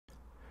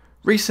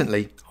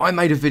Recently, I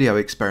made a video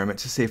experiment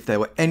to see if there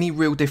were any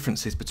real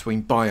differences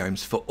between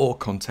biomes for ore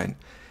content.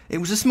 It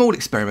was a small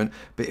experiment,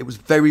 but it was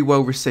very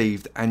well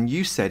received, and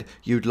you said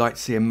you'd like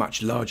to see a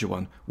much larger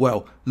one.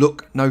 Well,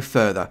 look no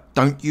further.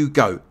 Don't you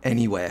go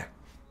anywhere.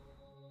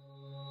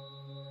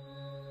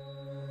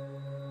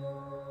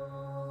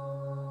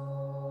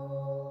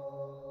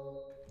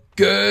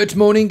 Good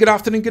morning, good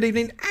afternoon, good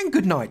evening, and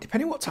good night,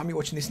 depending on what time you're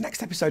watching this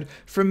next episode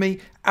from me,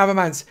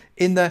 Avomance,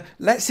 in the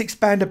Let's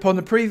Expand Upon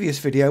the Previous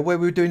video where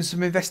we were doing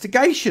some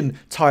investigation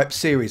type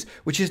series,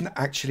 which isn't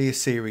actually a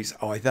series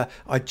either.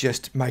 I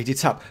just made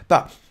it up.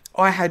 But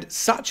I had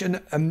such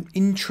an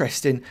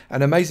interesting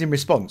and amazing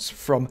response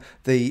from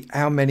the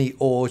how many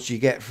ores you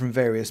get from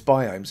various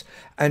biomes,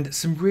 and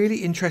some really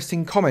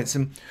interesting comments.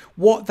 And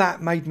what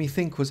that made me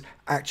think was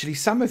actually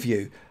some of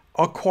you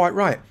are quite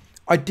right.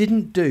 I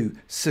didn't do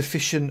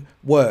sufficient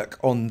work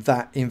on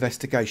that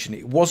investigation.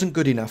 It wasn't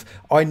good enough.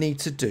 I need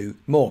to do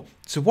more.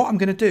 So what I'm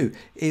going to do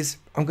is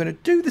I'm going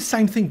to do the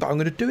same thing, but I'm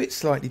going to do it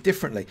slightly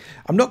differently.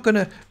 I'm not going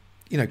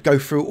to, go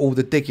through all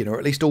the digging, or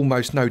at least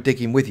almost no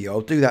digging with you. I'll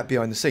do that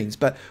behind the scenes.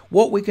 But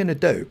what we're going to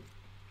do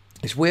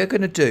is we're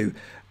going to do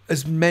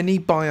as many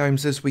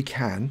biomes as we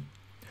can.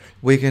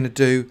 We're going to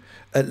do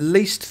at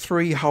least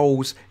 3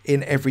 holes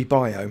in every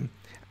biome,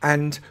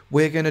 and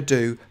we're going to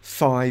do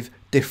 5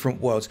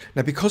 different worlds.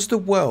 Now, because the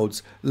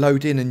worlds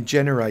load in and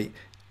generate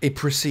a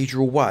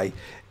procedural way,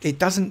 it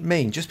doesn't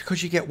mean, just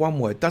because you get one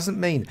word, doesn't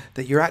mean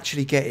that you're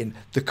actually getting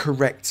the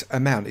correct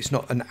amount. It's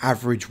not an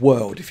average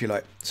world, if you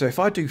like. So if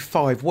I do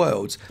 5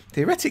 worlds,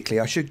 theoretically,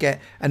 I should get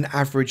an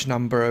average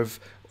number of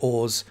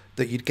ores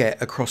that you'd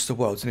get across the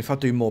worlds. And if I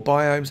do more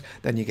biomes,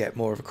 then you get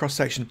more of a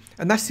cross-section.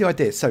 And that's the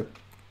idea. So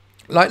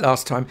like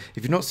last time,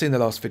 if you've not seen the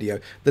last video,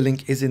 the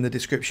link is in the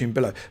description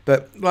below.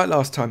 But like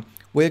last time,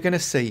 we're going to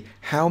see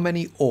how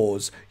many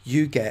ores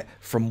you get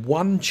from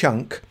one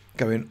chunk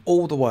going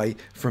all the way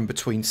from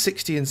between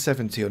 60 and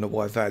 70 on a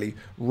Y value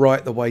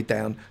right the way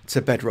down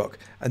to Bedrock.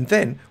 And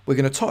then we're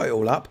going to tie it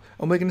all up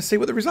and we're going to see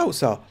what the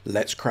results are.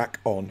 Let's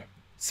crack on.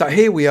 So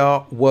here we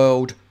are,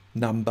 world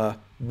number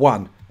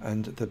 1.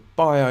 And the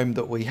biome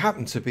that we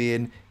happen to be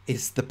in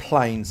is the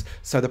plains.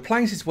 So the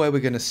plains is where we're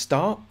going to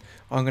start.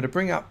 I'm going to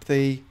bring up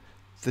the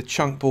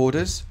chunk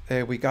borders.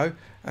 There we go.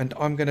 And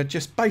I'm going to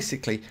just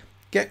basically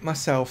get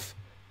myself...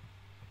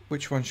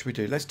 Which one should we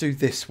do? Let's do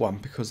this one,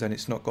 because then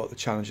it's not got the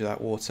challenge of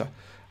that water.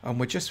 And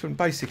we're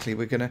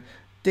going to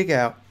dig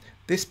out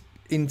this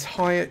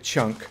entire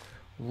chunk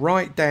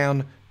right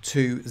down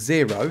to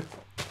 0,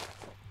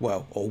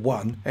 well, or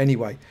 1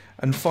 anyway,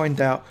 and find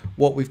out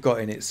what we've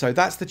got in it. So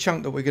that's the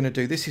chunk that we're going to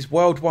do. This is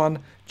world 1,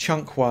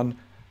 chunk 1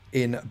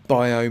 in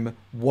biome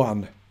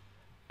 1.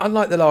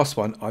 Unlike the last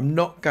one, I'm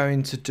not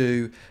going to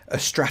do a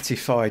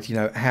stratified,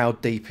 how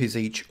deep is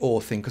each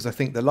ore thing, because I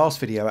think the last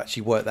video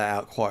actually worked that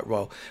out quite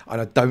well, and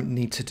I don't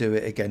need to do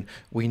it again.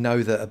 We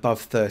know that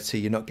above 30,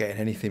 you're not getting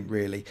anything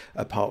really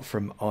apart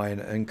from iron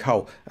and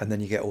coal, and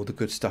then you get all the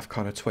good stuff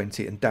kind of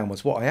 20 and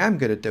downwards. What I am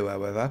going to do,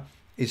 however,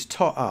 is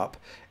tot up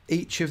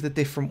each of the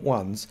different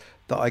ones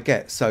that I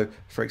get. So,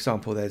 for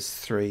example, there's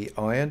 3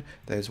 iron,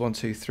 there's 1,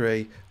 2,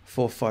 3,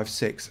 4, 5,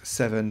 6,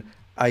 7,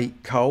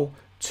 8 coal,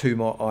 2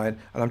 more iron,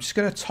 and I'm just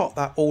going to top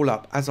that all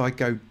up as I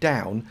go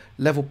down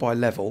level by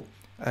level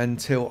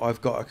until I've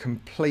got a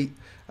complete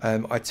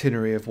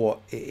itinerary of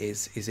what it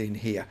is in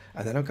here,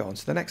 and then I'll go on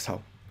to the next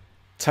hole.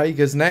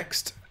 Tager's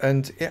next,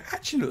 and it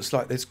actually looks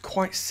like there's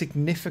quite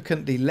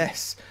significantly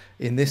less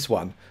in this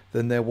one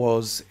than there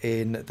was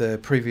in the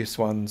previous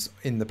ones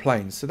in the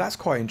plains, so that's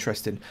quite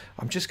interesting.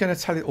 I'm just going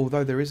to tell you,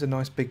 although there is a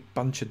nice big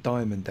bunch of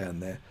diamond down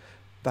there,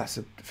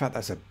 in fact,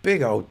 that's a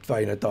big old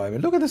vein of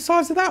diamond. Look at the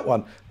size of that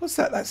one. What's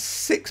that? That's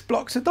 6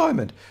 blocks of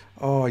diamond.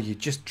 Oh, you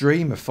just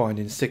dream of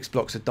finding 6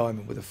 blocks of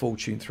diamond with a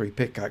Fortune 3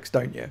 pickaxe,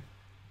 don't you?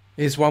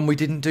 Here's one we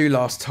didn't do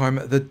last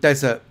time, the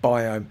desert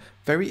biome.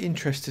 Very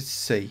interested to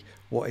see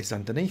what is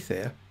underneath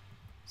here.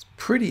 It's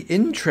pretty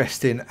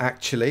interesting,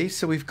 actually.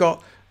 So we've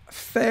got a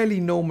fairly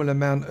normal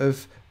amount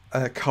of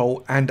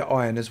coal and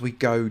iron as we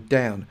go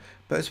down.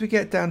 But as we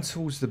get down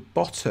towards the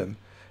bottom,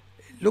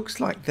 it looks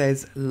like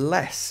there's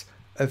less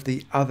of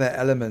the other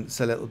elements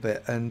a little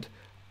bit, and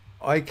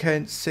I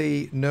can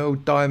see no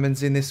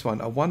diamonds in this one.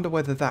 I wonder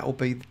whether that will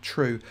be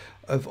true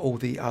of all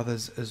the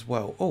others as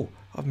well. Oh,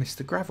 I've missed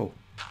the gravel.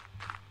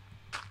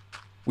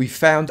 We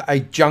found a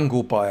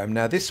jungle biome.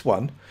 Now this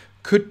one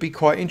could be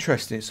quite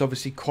interesting. It's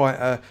obviously quite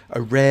a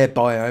rare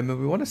biome,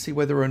 and we want to see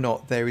whether or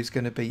not there is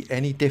going to be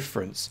any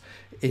difference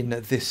in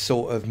this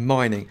sort of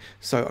mining.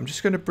 So I'm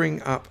just going to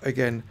bring up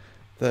again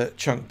the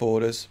chunk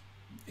borders,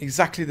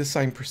 exactly the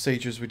same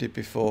procedure as we did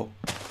before.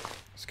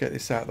 Let's get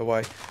this out of the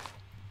way.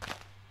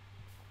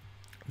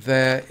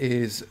 There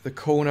is the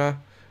corner,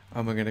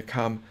 and we're going to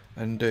come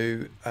and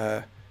do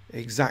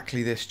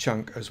exactly this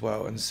chunk as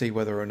well and see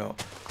whether or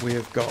not we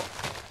have got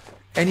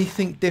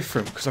anything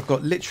different, because I've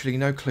got literally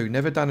no clue.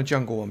 Never done a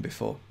jungle one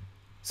before.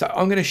 So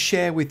I'm going to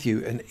share with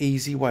you an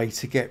easy way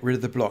to get rid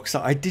of the blocks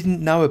that I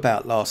didn't know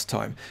about last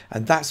time,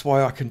 and that's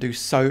why I can do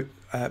so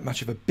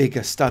much of a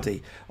bigger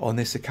study on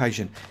this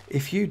occasion.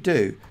 If you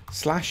do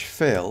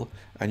 /fill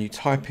and you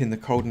type in the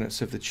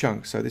coordinates of the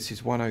chunk, so this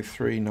is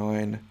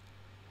 1039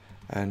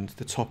 and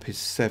the top is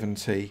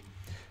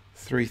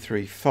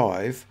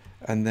 70,335,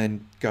 and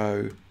then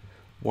go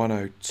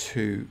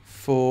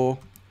 1024,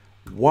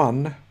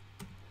 1,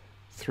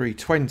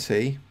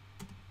 320,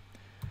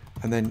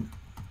 and then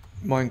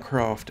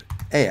Minecraft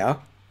Air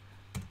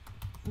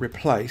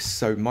replace,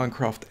 so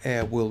Minecraft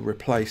Air will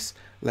replace,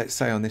 let's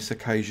say on this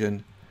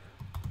occasion,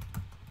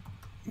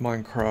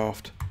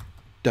 Minecraft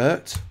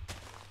Dirt.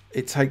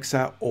 It takes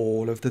out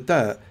all of the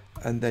dirt,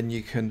 and then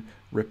you can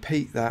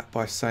repeat that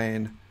by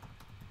saying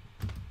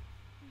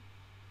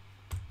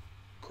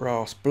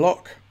grass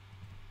block,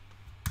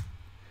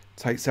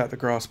 takes out the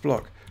grass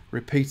block.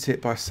 Repeat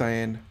it by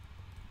saying,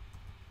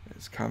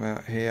 let's come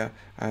out here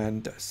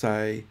and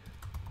say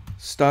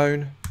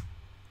stone,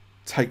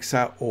 takes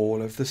out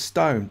all of the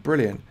stone.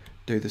 Brilliant.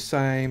 Do the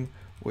same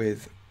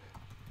with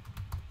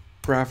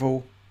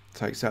gravel,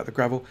 takes out the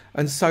gravel,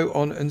 and so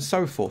on and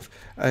so forth.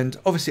 And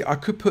obviously I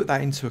could put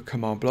that into a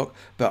command block,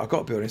 but I've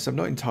got to be honest, I'm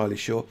not entirely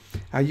sure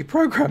how you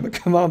program a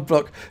command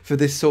block for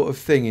this sort of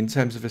thing in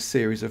terms of a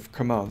series of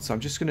commands. So I'm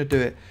just going to do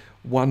it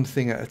one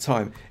thing at a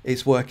time.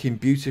 It's working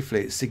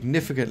beautifully. It's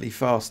significantly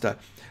faster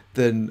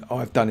than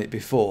I've done it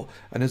before,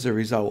 and as a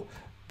result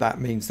that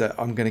means that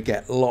I'm going to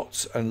get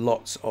lots and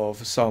lots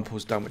of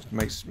samples done, which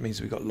means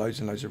we've got loads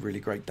and loads of really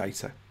great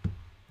data.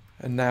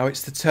 And now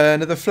it's the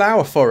turn of the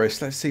flower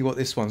forest. Let's see what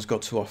this one's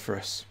got to offer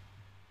us.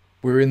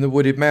 We're in the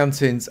wooded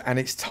mountains and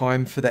it's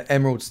time for the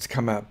emeralds to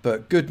come out.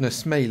 But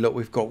goodness me, look,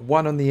 we've got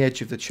one on the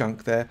edge of the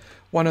chunk there,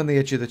 one on the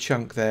edge of the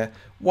chunk there,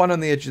 one on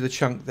the edge of the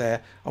chunk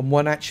there, and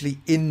one actually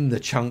in the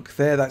chunk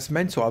there. That's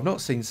mental. I've not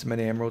seen so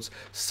many emeralds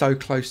so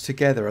close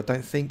together, I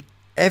don't think,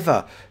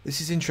 ever. This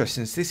is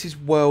interesting. So this is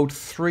world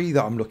 3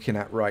 that I'm looking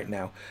at right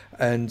now.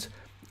 And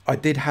I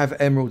did have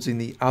emeralds in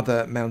the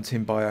other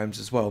mountain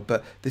biomes as well,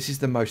 but this is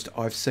the most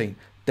I've seen.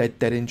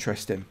 Dead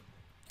interesting.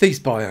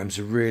 These biomes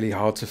are really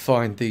hard to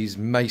find, these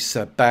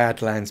Mesa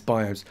Badlands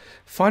biomes.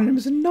 Finding them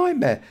is a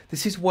nightmare.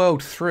 This is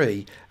world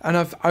 3 and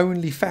I've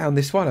only found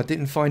this one. I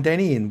didn't find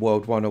any in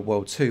world 1 or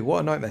world 2. What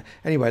a nightmare.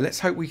 Anyway,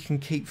 let's hope we can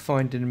keep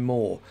finding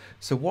more.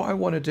 So what I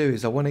want to do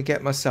is I want to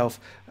get myself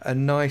a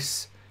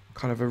nice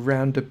kind of a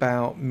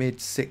roundabout mid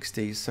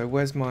 60s. So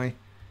where's my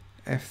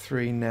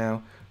F3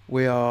 now?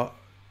 We are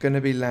going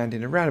to be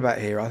landing around about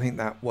here. I think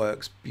that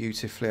works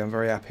beautifully. I'm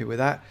very happy with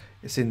that.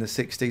 It's in the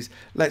 60s.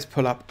 Let's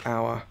pull up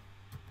our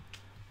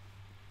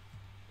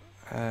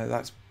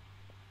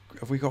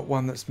have we got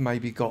one that's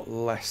maybe got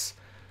less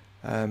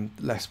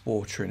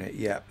water in it?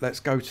 Yeah,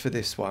 let's go for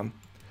this one.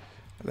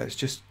 Let's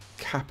just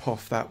cap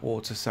off that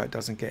water so it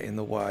doesn't get in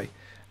the way,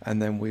 and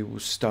then we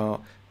will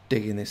start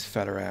digging this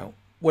fella out.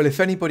 Well, if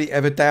anybody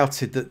ever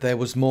doubted that there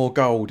was more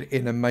gold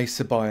in a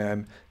mesa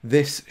biome,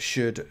 this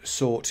should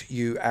sort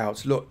you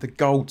out. Look, the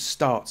gold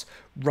starts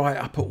right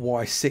up at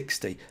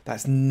Y60.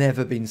 That's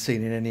never been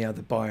seen in any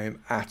other biome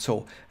at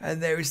all.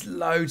 And there is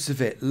loads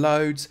of it,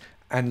 loads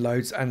and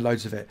loads and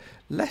loads of it.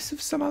 Less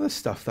of some other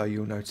stuff though,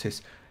 you'll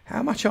notice.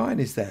 How much iron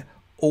is there?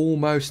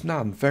 Almost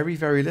none. Very,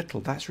 very little.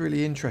 That's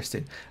really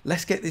interesting.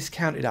 Let's get this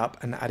counted up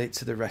and add it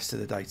to the rest of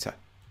the data.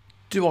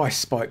 Do ice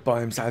spike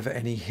biomes have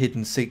any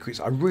hidden secrets?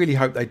 I really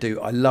hope they do.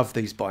 I love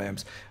these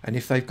biomes, and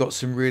if they've got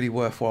some really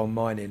worthwhile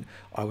mining,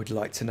 I would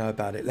like to know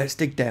about it. Let's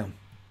dig down.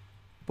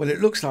 Well,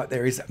 it looks like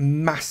there is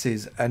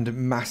masses and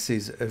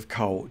masses of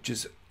coal,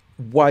 just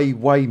way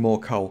more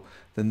coal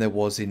than there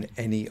was in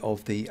any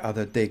of the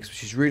other digs,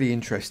 which is really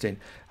interesting.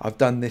 I've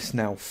done this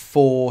now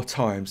 4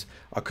 times.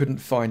 I couldn't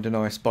find an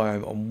ice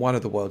biome on one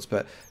of the worlds,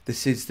 but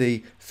this is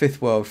the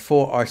 5th world,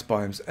 4 ice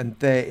biomes, and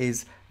there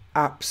is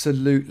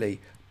absolutely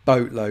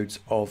boatloads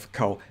of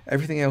coal.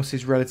 Everything else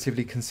is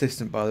relatively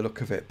consistent by the look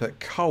of it, but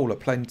coal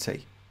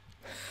aplenty.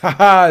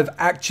 I've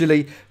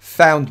actually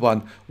found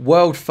one.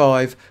 World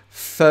 5,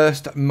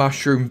 first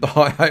mushroom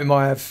biome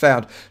I have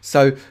found.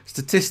 So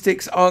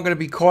statistics aren't going to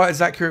be quite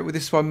as accurate with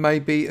this one,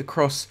 maybe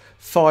across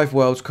 5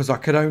 worlds, because I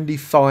could only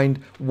find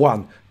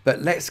 1.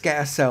 But let's get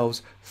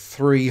ourselves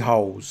 3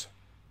 holes.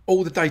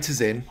 All the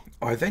data's in.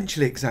 I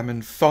eventually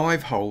examined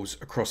 5 holes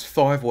across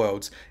 5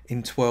 worlds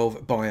in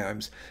 12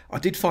 biomes. I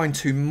did find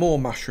 2 more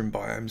mushroom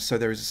biomes, so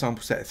there is a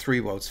sample set of 3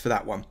 worlds for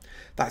that one.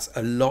 That's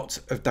a lot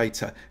of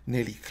data,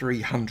 nearly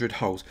 300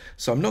 holes.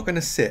 So I'm not going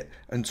to sit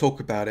and talk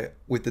about it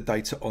with the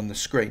data on the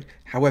screen.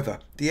 However,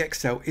 the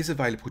Excel is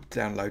available to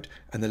download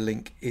and the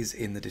link is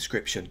in the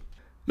description.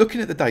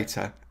 Looking at the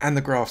data and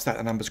the graphs that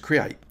the numbers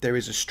create, there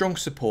is a strong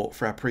support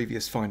for our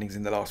previous findings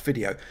in the last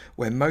video,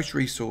 where most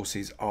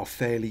resources are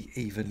fairly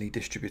evenly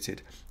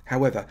distributed.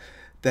 However,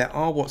 there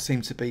are what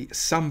seem to be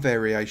some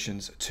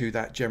variations to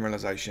that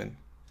generalization.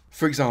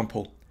 For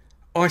example,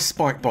 ice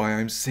spike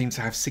biomes seem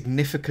to have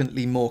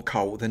significantly more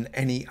coal than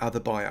any other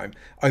biome,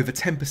 over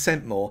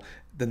 10% more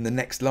than the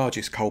next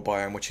largest coal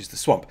biome, which is the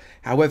swamp.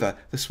 However,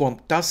 the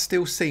swamp does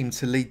still seem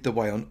to lead the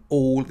way on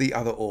all the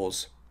other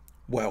ores.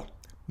 Well,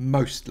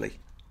 mostly.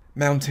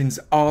 Mountains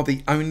are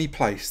the only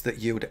place that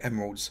yield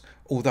emeralds,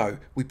 although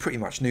we pretty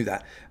much knew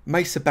that.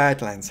 Mesa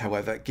Badlands,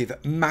 however, give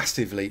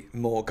massively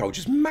more gold,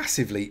 just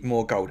massively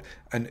more gold,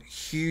 and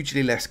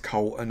hugely less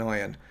coal and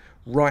iron.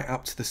 Right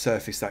up to the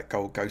surface that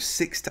gold goes,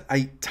 6 to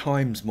 8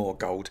 times more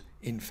gold,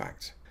 in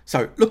fact.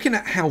 So looking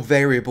at how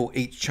variable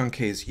each chunk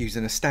is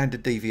using a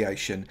standard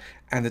deviation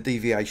and the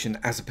deviation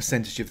as a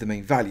percentage of the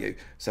mean value,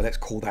 so let's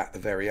call that the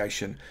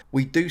variation,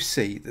 we do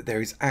see that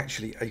there is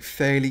actually a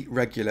fairly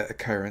regular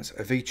occurrence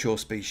of each ore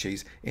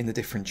species in the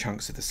different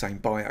chunks of the same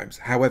biomes.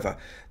 However,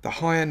 the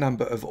higher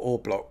number of ore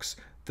blocks,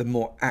 the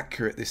more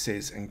accurate this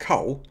is, and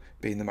coal,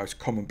 being the most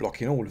common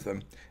block in all of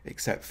them,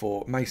 except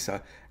for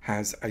Mesa,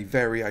 has a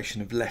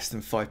variation of less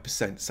than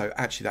 5%. So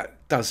actually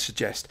that does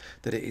suggest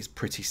that it is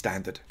pretty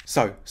standard.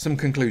 So some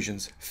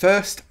conclusions.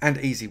 First and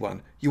easy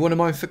one. You want to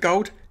mine for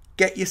gold?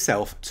 Get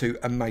yourself to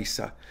a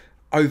Mesa.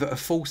 Over a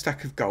full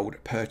stack of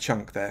gold per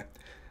chunk there.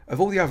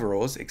 Of all the other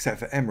ores, except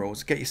for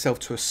emeralds, get yourself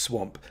to a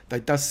swamp. They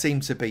does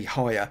seem to be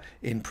higher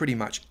in pretty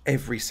much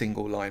every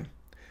single line.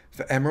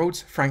 For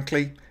emeralds,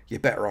 frankly, you're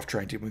better off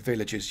trading with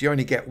villagers. You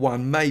only get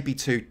 1, maybe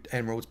 2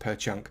 emeralds per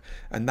chunk,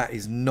 and that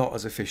is not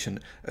as efficient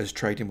as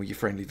trading with your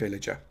friendly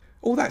villager.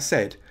 All that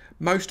said,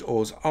 most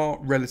ores are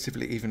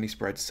relatively evenly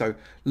spread, so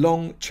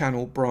long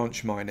channel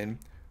branch mining,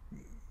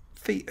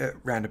 feet at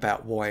around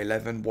about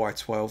Y11,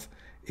 Y12,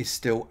 is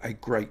still a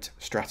great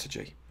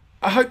strategy.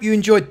 I hope you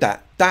enjoyed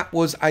that. That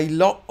was a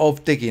lot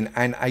of digging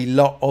and a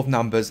lot of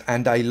numbers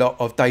and a lot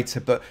of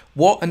data, but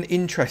what an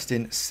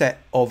interesting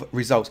set of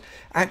results.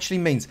 Actually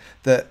means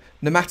that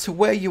no matter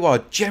where you are,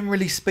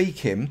 generally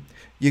speaking,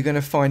 you're going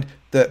to find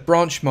that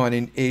branch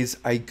mining is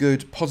a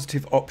good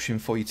positive option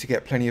for you to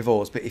get plenty of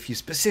ores. But if you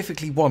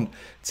specifically want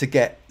to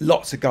get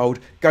lots of gold,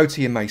 go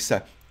to your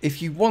Mesa.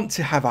 If you want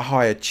to have a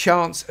higher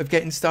chance of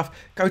getting stuff,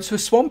 go to a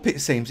swamp, it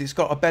seems. It's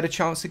got a better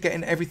chance of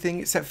getting everything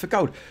except for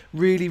gold.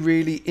 Really,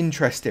 really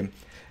interesting.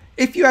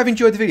 If you have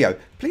enjoyed the video,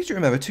 please do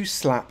remember to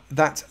slap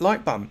that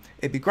like button.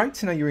 It'd be great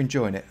to know you're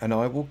enjoying it, and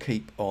I will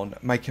keep on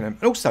making them.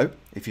 And also,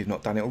 if you've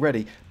not done it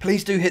already,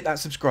 please do hit that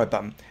subscribe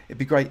button. It'd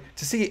be great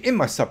to see you in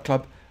my sub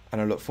club,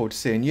 and I look forward to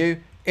seeing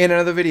you in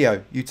another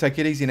video. You take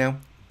it easy now.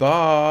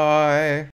 Bye.